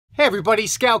Hey everybody,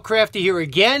 Scout Crafty here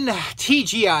again,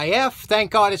 TGIF.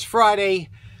 Thank God it's Friday.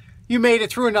 You made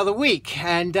it through another week.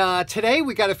 And today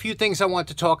we got a few things I want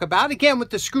to talk about. Again,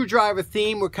 with the screwdriver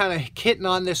theme, we're kind of hitting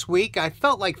on this week. I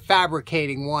felt like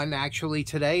fabricating one actually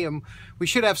today, and we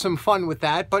should have some fun with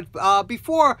that. But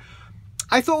before,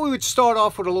 I thought we would start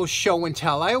off with a little show and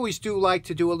tell. I always do like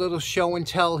to do a little show and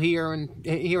tell here and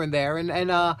there.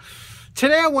 And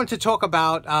today I want to talk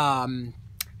about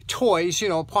toys. You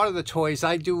know, part of the toys,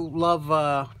 I do love,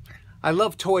 I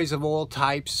love toys of all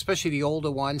types, especially the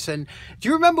older ones. And do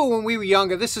you remember when we were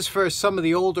younger, this is for some of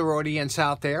the older audience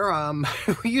out there,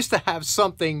 we used to have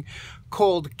something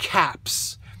called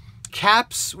caps.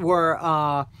 Caps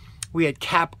were, we had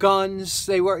cap guns.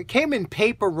 It came in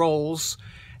paper rolls.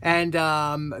 And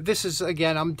this is,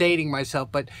 again, I'm dating myself,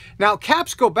 but now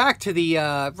caps go back to the,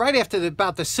 right after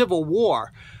about the Civil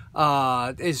War.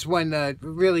 Is when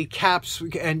really caps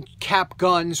and cap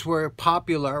guns were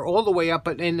popular all the way up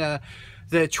in the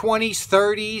 20s,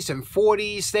 30s, and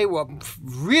 40s. They were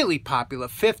really popular,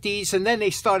 50s, and then they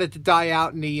started to die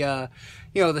out in the,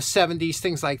 you know, the 70s,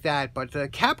 things like that.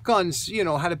 But cap guns, you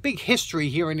know, had a big history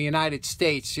here in the United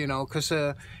States, you know, because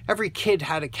every kid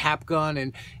had a cap gun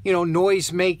and, you know,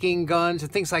 noise-making guns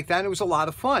and things like that. It was a lot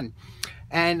of fun.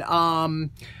 And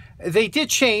they did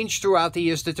change throughout the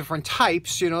years, the different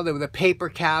types. You know, there were the paper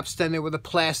caps, then there were the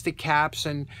plastic caps,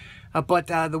 and but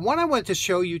the one I wanted to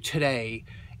show you today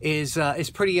is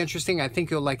pretty interesting. I think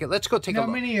you'll like it. Let's go take a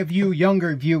look. Many of you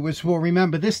younger viewers will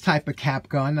remember this type of cap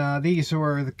gun. These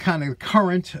were the kind of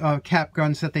current cap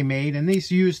guns that they made, and these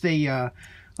used a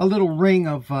little ring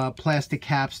of plastic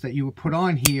caps that you would put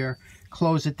on here,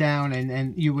 close it down,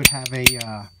 and you would have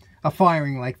a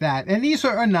firing like that. And these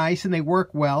are nice and they work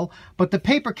well, but the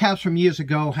paper caps from years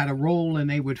ago had a roll and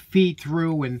they would feed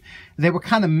through, and they were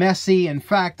kind of messy. In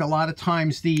fact, a lot of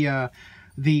times the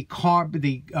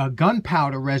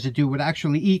gunpowder residue would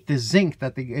actually eat the zinc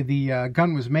that the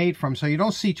gun was made from, so you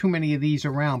don't see too many of these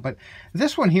around. But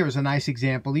this one here is a nice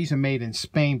example. These are made in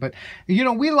Spain, but you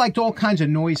know, we liked all kinds of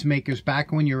noisemakers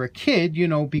back when you were a kid, you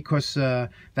know, because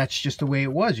that's just the way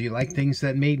it was. You like things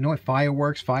that made noise,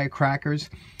 fireworks, firecrackers.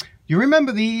 You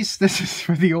remember these? This is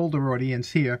for the older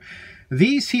audience here.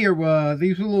 These were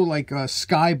little like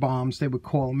sky bombs, they would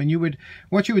call them. And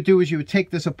what you would do is you would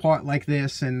take this apart like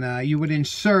this, and you would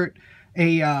insert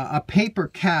a paper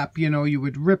cap. You know, you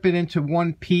would rip it into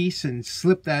one piece and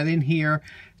slip that in here,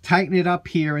 tighten it up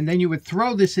here, and then you would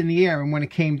throw this in the air. And when it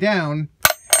came down,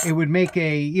 it would make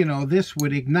you know, this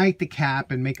would ignite the cap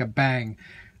and make a bang.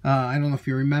 I don't know if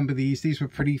you remember these. These were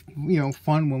pretty, you know,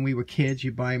 fun when we were kids.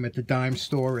 You buy them at the dime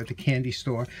store or at the candy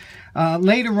store.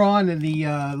 Later on in the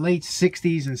late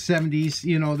 60s and 70s,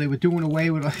 you know, they were doing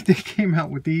away with, they came out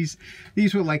with these.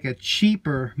 These were like a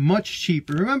cheaper, much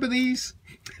cheaper. Remember these?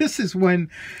 This is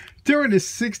when, during the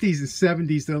 60s and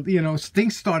 70s, you know,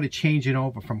 things started changing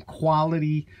over from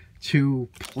quality to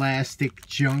plastic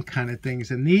junk kind of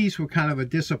things. And these were kind of a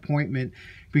disappointment,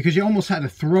 because you almost had to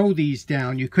throw these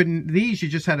down. You couldn't, these you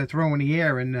just had to throw in the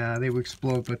air and they would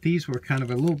explode. But these were kind of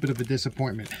a little bit of a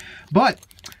disappointment. But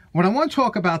what I want to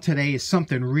talk about today is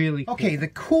something really cool. Okay, the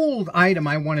cool item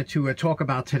I wanted to talk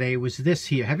about today was this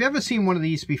here. Have you ever seen one of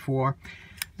these before?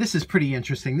 This is pretty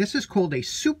interesting. This is called a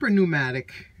Super Nu-Matic,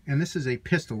 and this is a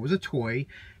pistol. It was a toy.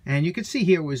 And you can see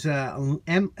here was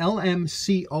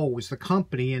LMCO was the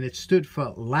company, and it stood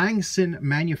for Langson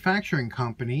Manufacturing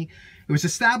Company. It was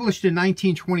established in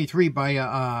 1923 by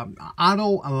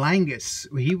Otto Langes.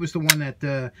 He was the one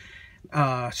that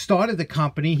started the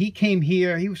company. He came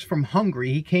here, he was from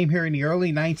Hungary. He came here in the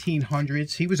early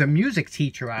 1900s. He was a music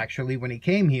teacher, actually, when he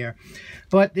came here.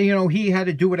 But, you know, he had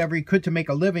to do whatever he could to make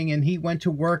a living, and he went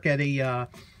to work at a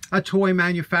toy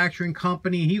manufacturing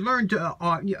company. He learned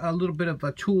a little bit of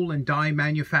a tool and die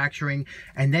manufacturing,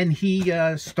 and then he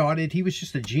he was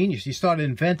just a genius. He started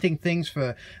inventing things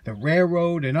for the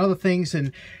railroad and other things,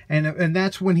 and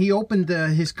that's when he opened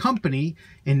his company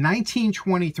in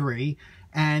 1923.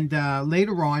 And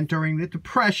later on, during the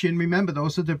Depression, remember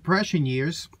those are the Depression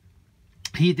years,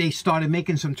 they started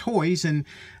making some toys, and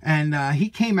he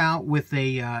came out with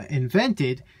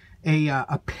invented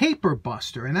a paper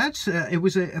buster, and that's it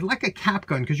was like a cap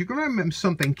gun, because you can remember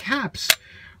something, caps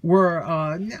were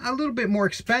a little bit more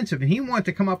expensive, and he wanted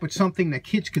to come up with something that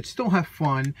kids could still have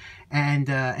fun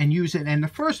and use it. And the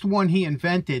first one he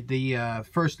invented, the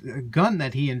first gun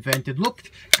that he invented, looked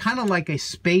kind of like a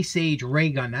space age ray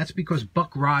gun. That's because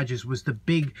Buck Rogers was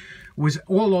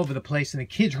all over the place, and the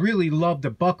kids really loved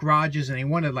the Buck Rogers, and they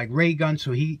wanted like ray guns,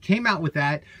 so he came out with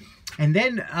that. And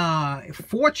then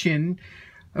fortune,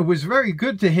 it was very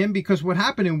good to him, because what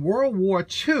happened in World War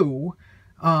II,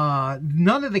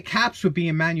 none of the caps were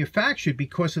being manufactured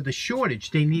because of the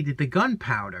shortage. They needed the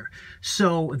gunpowder.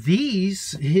 So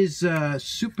these, his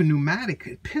super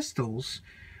Nu-Matic pistols,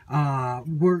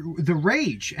 were the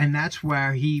rage, and that's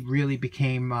where he really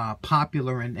became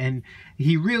popular, and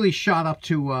he really shot up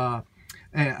to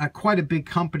quite a big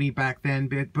company back then.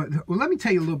 But let me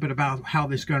tell you a little bit about how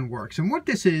this gun works. And what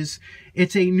this is,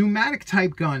 it's a pneumatic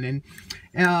type gun,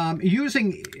 and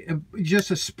using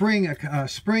just a spring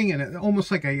and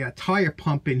almost like a tire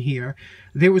pump in here.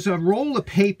 There was a roll of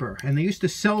paper, and they used to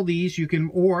sell these. You can,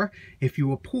 or if you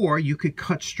were poor, you could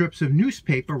cut strips of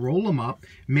newspaper, roll them up,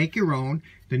 make your own.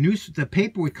 The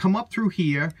paper would come up through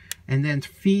here and then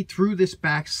feed through this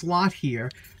back slot here.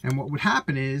 And what would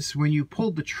happen is when you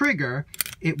pulled the trigger,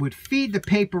 it would feed the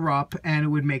paper up and it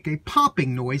would make a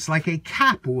popping noise like a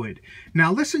cap would.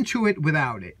 Now listen to it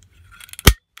without it.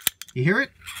 You hear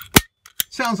it?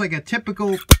 Sounds like a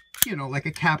typical, you know, like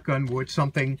a cap gun would,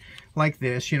 something like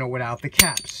this, you know, without the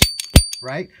caps,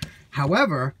 right?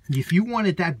 However, if you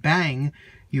wanted that bang,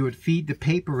 you would feed the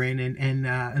paper in,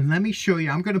 and let me show you.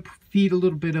 I'm going to feed a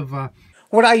little bit of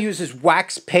what I use is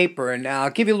wax paper, and I'll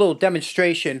give you a little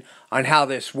demonstration on how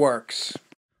this works.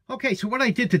 Okay, so what I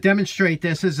did to demonstrate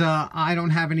this is I don't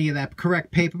have any of that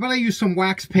correct paper, but I used some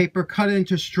wax paper, cut it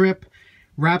into strip,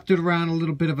 wrapped it around a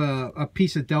little bit of a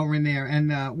piece of Delrin there,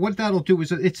 and what that'll do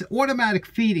is it's automatic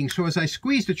feeding. So as I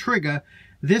squeeze the trigger,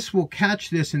 this will catch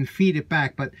this and feed it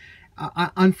back. But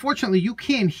unfortunately, you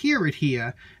can't hear it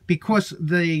here because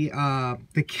the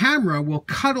camera will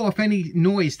cut off any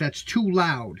noise that's too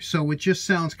loud. So it just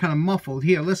sounds kind of muffled.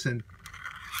 Here, listen.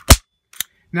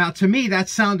 Now, to me, that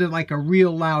sounded like a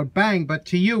real loud bang, but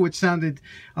to you, it sounded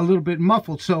a little bit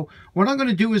muffled. So what I'm going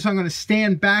to do is I'm going to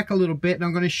stand back a little bit, and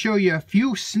I'm going to show you a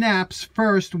few snaps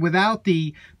first without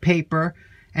the paper,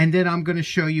 and then I'm going to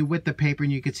show you with the paper,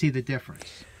 and you can see the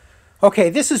difference. Okay,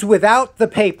 this is without the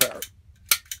paper.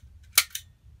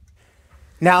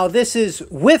 Now, this is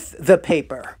with the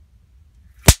paper.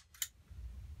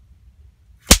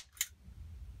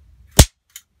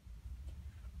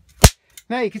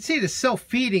 Now you can see the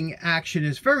self-feeding action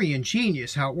is very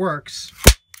ingenious how it works,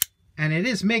 and it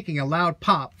is making a loud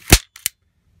pop.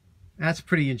 That's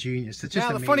pretty ingenious. It's just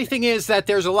amazing. The funny thing is that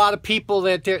there's a lot of people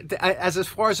that, as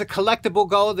far as a collectible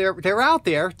go, they're out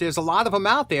there. There's a lot of them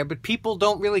out there, but people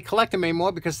don't really collect them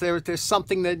anymore because there's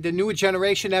something that the newer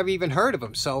generation never even heard of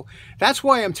them. So that's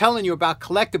why I'm telling you about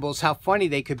collectibles, how funny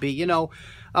they could be. You know,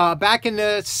 back in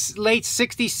the late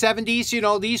 60s, 70s, you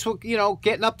know, these were, you know,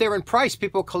 getting up there in price.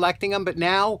 People collecting them, but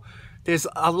now there's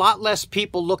a lot less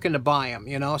people looking to buy them,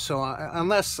 you know. So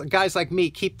unless guys like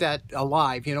me keep that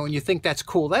alive, you know, and you think that's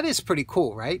cool, that is pretty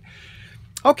cool, right?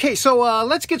 Okay, so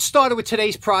let's get started with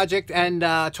today's project and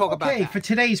talk about that. Okay, for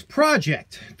today's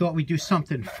project, thought we'd do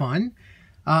something fun.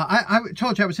 I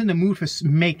told you I was in the mood for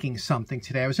making something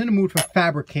today. I was in the mood for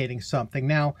fabricating something.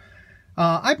 Now,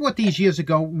 I bought these years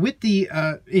ago with the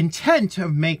intent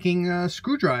of making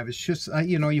screwdrivers. Just,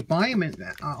 you know, you buy them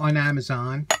on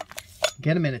Amazon.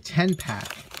 Get them in a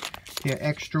 10-pack. They're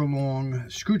extra long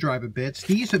screwdriver bits.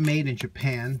 These are made in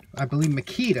Japan. I believe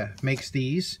Makita makes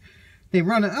these. They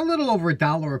run a little over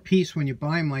 $1 a piece when you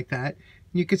buy them like that.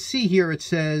 And you can see here it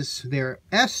says they're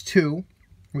S2,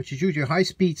 which is usually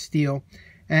high-speed steel,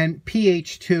 and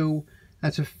PH2,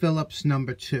 that's a Phillips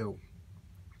number 2.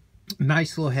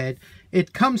 Nice little head.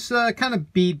 It comes kind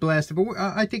of bead blasted, but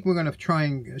I think we're going to try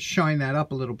and shine that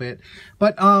up a little bit.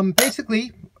 But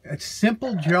basically, a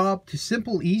simple job,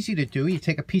 simple, easy to do. You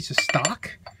take a piece of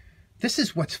stock. This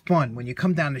is what's fun when you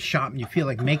come down the shop and you feel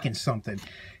like making something.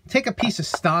 Take a piece of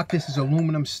stock. This is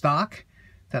aluminum stock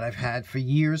that I've had for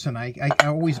years, and I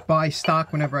always buy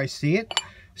stock whenever I see it.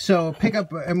 So pick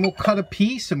up, and we'll cut a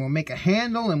piece, and we'll make a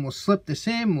handle, and we'll slip this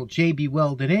in. We'll JB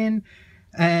weld it in,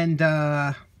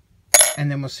 and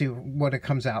then we'll see what it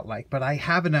comes out like. But I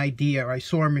have an idea. I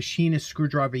saw a machinist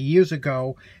screwdriver years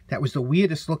ago that was the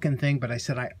weirdest looking thing, but I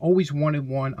said I always wanted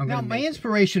one. Now, my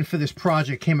inspiration for this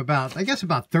project came about, I guess,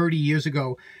 about 30 years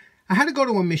ago. I had to go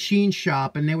to a machine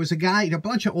shop, and there was a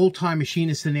bunch of old-time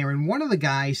machinists in there, and one of the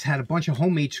guys had a bunch of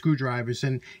homemade screwdrivers,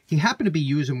 and he happened to be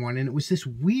using one, and it was this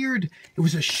weird, it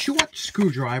was a short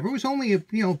screwdriver. It was only, you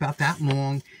know, about that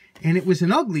long. And it was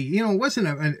an ugly, you know, it wasn't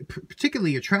a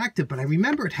particularly attractive, but I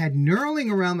remember it had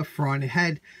knurling around the front. It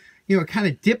had, you know, it kind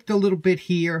of dipped a little bit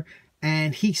here,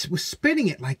 and he was spinning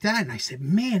it like that. And I said,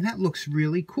 man, that looks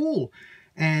really cool.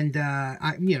 And,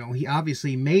 you know, he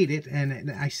obviously made it.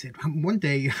 And I said, one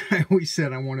day, I always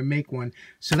said I want to make one.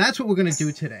 So that's what we're going to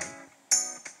do today.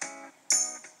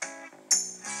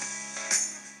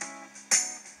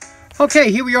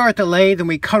 Okay, here we are at the lathe, and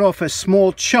we cut off a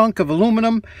small chunk of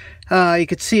aluminum. You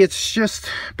can see it's just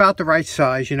about the right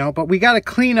size, you know, but we got to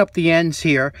clean up the ends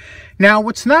here. Now,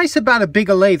 what's nice about a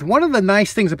bigger lathe, one of the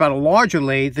nice things about a larger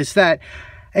lathe is that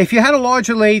if you had a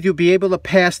larger lathe, you'll be able to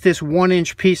pass this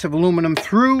 1-inch piece of aluminum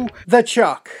through the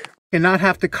chuck and not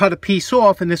have to cut a piece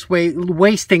off, and this way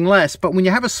wasting less. But when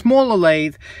you have a smaller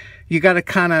lathe, you got to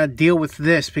kind of deal with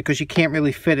this because you can't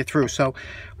really fit it through. So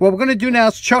what we're going to do now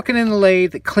is chuck it in the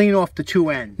lathe, clean off the two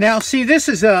ends. Now see, this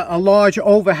is a large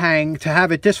overhang to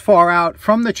have it this far out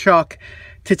from the chuck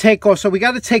to take off. So we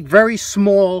got to take very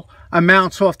small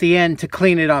amounts off the end to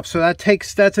clean it up. So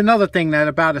that's another thing that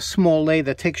about a small lathe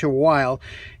that takes you a while.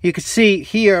 You can see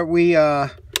here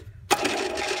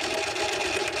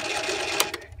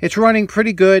it's running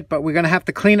pretty good, but we're going to have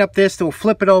to clean up this. So we'll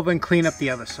flip it over and clean up the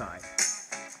other side.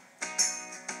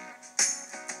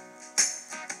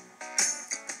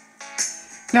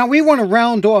 Now we want to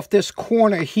round off this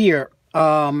corner here. We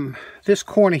want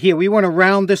to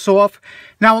round this off.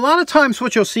 Now a lot of times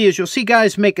what you'll see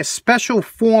guys make a special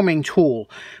forming tool,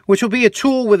 which will be a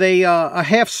tool with a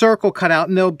half circle cut out,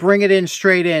 and they'll bring it in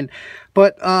straight in.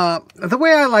 But the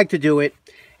way I like to do it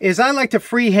is I like to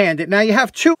freehand it. Now you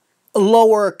have two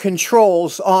lower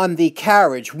controls on the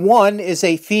carriage. One is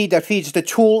a feed that feeds the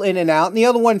tool in and out, and the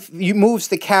other one moves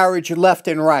the carriage left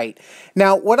and right.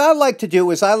 Now what I like to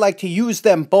do is I like to use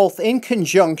them both in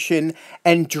conjunction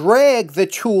and drag the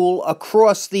tool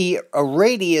across the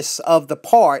radius of the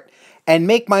part and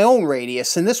make my own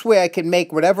radius, and this way I can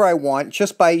make whatever I want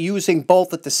just by using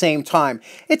both at the same time.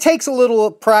 It takes a little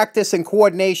practice and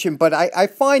coordination, but I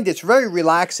find it's very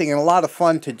relaxing and a lot of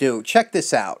fun to do. Check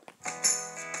this out.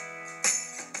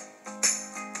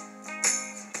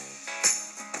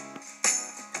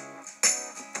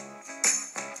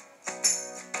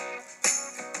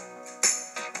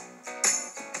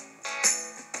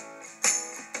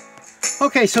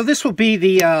 Okay, so this will be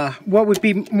the, what would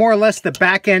be more or less the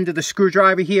back end of the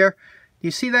screwdriver here.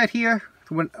 You see that here?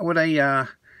 What a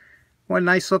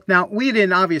nice look. Now, we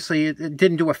didn't, obviously, it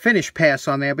didn't do a finish pass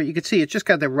on there, but you can see it just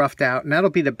got that roughed out, and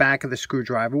that'll be the back of the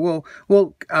screwdriver.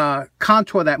 We'll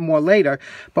contour that more later,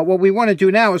 but what we want to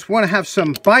do now is we want to have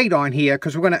some bite on here,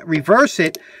 because we're going to reverse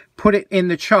it, put it in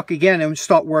the chuck again, and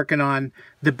start working on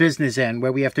the business end,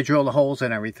 where we have to drill the holes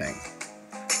and everything.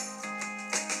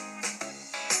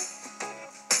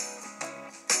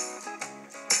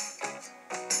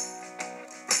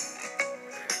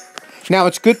 Now,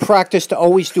 it's good practice to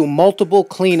always do multiple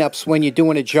cleanups when you're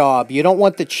doing a job. You don't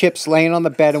want the chips laying on the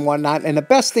bed and whatnot, and the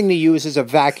best thing to use is a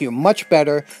vacuum, much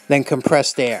better than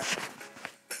compressed air.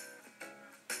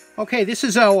 Okay, this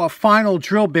is our final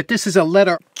drill bit. This is a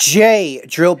letter J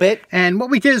drill bit, and what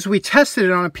we did is we tested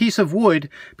it on a piece of wood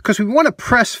because we want to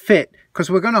press fit, because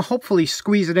we're going to hopefully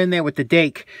squeeze it in there with the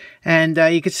dake. And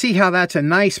you can see how that's a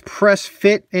nice press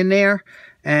fit in there.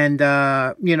 And,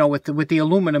 you know, with the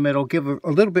aluminum, it'll give a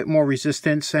little bit more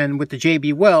resistance. And with the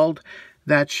JB Weld,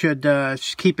 that should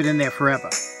keep it in there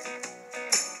forever.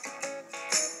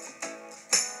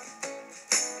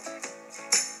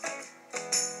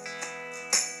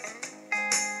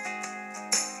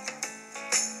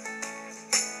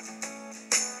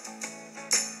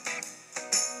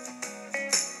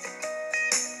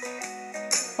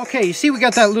 Okay, you see we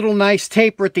got that little nice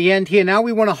taper at the end here. Now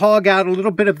we want to hog out a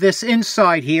little bit of this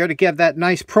inside here to get that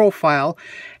nice profile.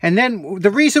 And then the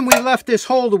reason we left this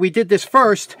holder, we did this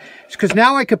first, is because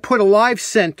now I could put a live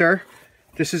center.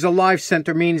 This is a live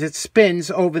center, means it spins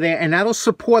over there, and that'll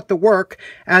support the work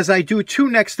as I do two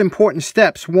next important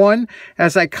steps. One,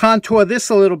 as I contour this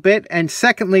a little bit, and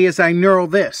secondly, as I knurl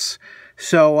this.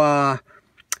 So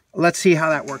let's see how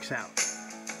that works out.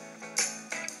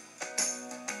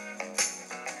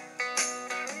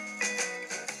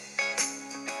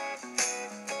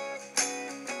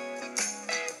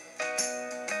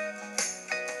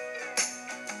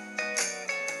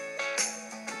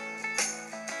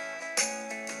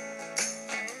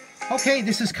 Okay,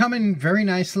 this is coming very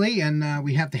nicely, and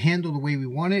we have the handle the way we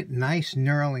want it. Nice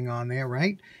knurling on there,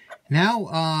 right?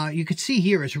 Now, you can see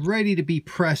here it's ready to be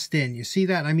pressed in. You see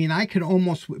that? I mean, I can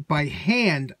almost, by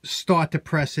hand, start to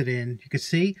press it in. You can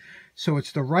see? So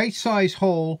it's the right size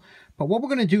hole. But what we're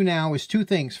going to do now is two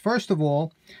things. First of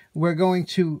all, we're going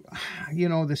to, you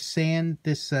know, the sand,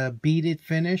 this beaded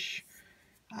finish.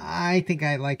 I think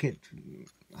I like it.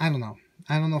 I don't know.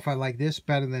 I don't know if I like this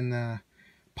better than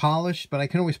polished, but I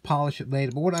can always polish it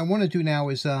later. But what I want to do now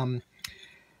is I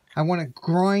want to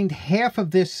grind half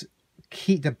of this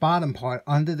the bottom part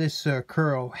under this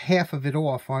curl, half of it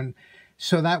off on,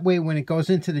 so that way when it goes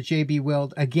into the JB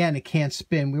Weld, again, it can't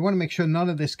spin. We want to make sure none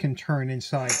of this can turn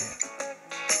inside there.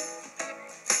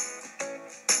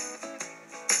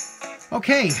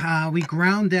 Okay, we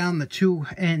ground down the two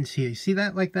ends here. You see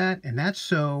that like that? And that's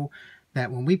so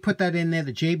that when we put that in there,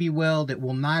 the JB weld, it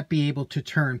will not be able to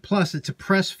turn. Plus, it's a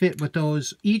press fit with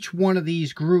those. Each one of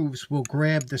these grooves will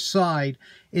grab the side.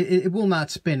 It will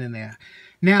not spin in there.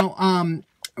 Now,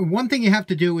 one thing you have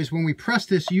to do is when we press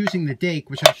this using the dake,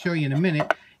 which I'll show you in a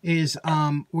minute, is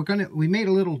we made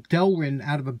a little Delrin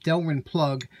out of a Delrin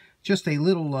plug, just a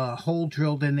little hole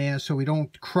drilled in there so we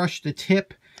don't crush the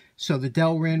tip. So the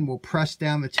Delrin will press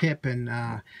down the tip, and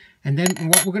then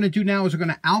what we're going to do now is we're going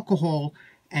to alcohol,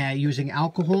 using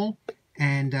alcohol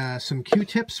and some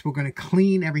Q-tips. We're going to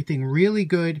clean everything really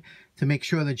good to make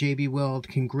sure the JB weld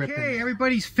can grip. Okay,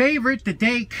 everybody's favorite, the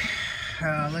dake.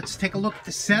 Let's take a look at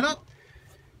the setup.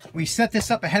 We set this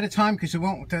up ahead of time because we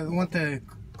want the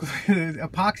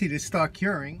epoxy to start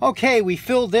curing. Okay, we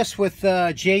filled this with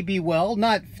JB weld,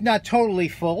 not totally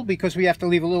full because we have to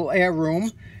leave a little air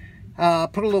room.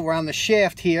 Put a little around the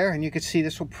shaft here, and you can see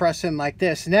this will press in like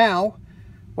this. Now,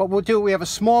 what we'll do, we have a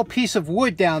small piece of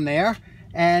wood down there,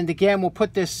 and again, we'll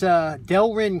put this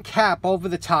Delrin cap over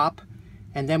the top,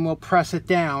 and then we'll press it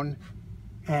down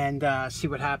and see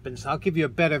what happens. I'll give you a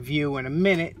better view in a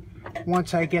minute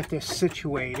once I get this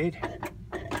situated.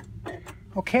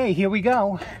 Okay, here we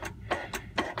go.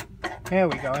 There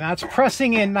we go. Now it's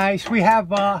pressing in nice. We have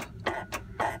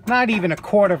not even a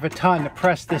quarter of a ton to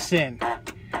press this in.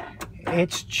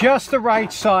 It's just the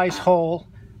right size hole.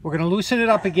 We're going to loosen it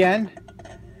up again,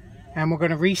 and we're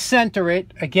going to recenter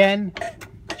it again,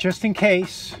 just in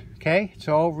case. Okay, it's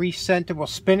all recentered. We'll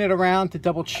spin it around to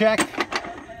double check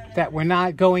that we're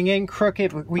not going in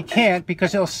crooked. We can't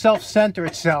because it'll self-center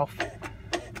itself.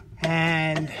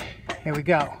 And here we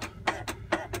go.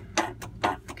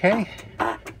 Okay,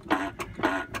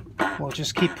 we'll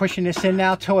just keep pushing this in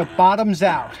now till it bottoms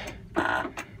out.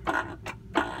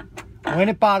 When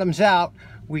it bottoms out,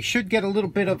 we should get a little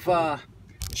bit of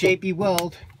JB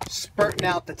weld spurting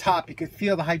out the top. You can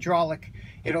feel the hydraulic.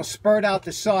 It'll spurt out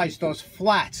the sides, those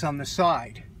flats on the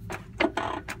side.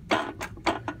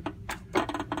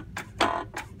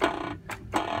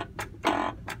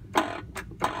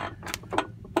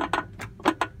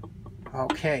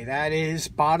 Okay, that is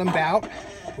bottomed out.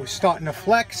 We're starting to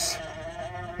flex.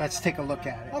 Let's take a look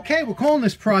at it. Okay, we're calling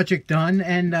this project done,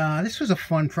 and this was a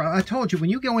fun project. I told you,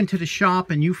 when you go into the shop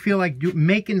and you feel like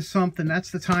making something, that's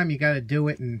the time you got to do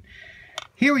it. And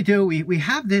here we do. We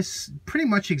have this pretty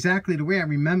much exactly the way I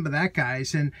remember that,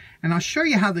 guys. And I'll show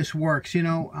you how this works. You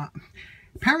know,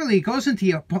 apparently it goes into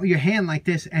your hand like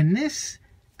this, and this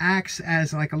acts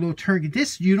as like a little turn.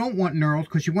 This you don't want knurled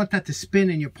because you want that to spin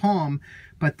in your palm,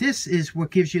 but this is what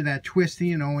gives you that twist,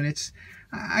 you know. And it's,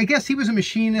 I guess he was a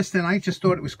machinist and I just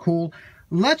thought it was cool.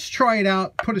 Let's try it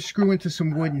out, put a screw into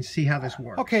some wood and see how this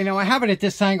works. Okay, now I have it at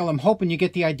this angle. I'm hoping you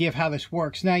get the idea of how this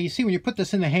works. Now you see when you put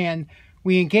this in the hand,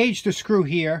 we engage the screw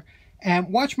here,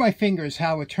 and watch my fingers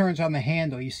how it turns on the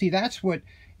handle. You see, that's what,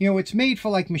 you know, it's made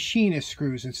for like machinist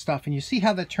screws and stuff, and you see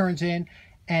how that turns in.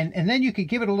 And then you could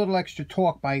give it a little extra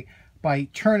torque by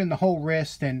turning the whole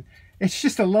wrist, and it's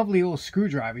just a lovely little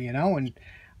screwdriver, you know. And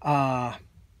I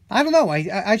don't know,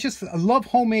 I just love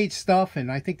homemade stuff,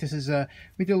 and I think this is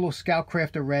we did a little Scout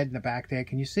Crafter red in the back there.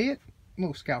 Can you see it? A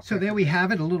little Scout Crafter. So there we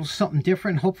have it, a little something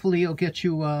different. Hopefully it'll get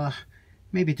you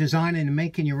maybe designing and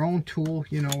making your own tool,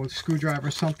 you know, with a screwdriver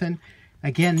or something.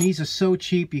 Again, these are so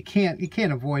cheap, you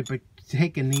can't avoid but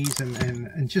taking these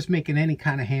and just making any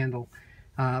kind of handle.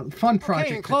 Fun project.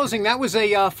 Okay, in closing, that was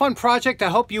a fun project. I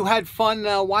hope you had fun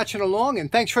watching along,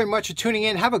 and thanks very much for tuning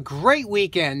in. Have a great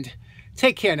weekend.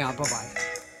 Take care now.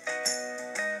 Bye-bye.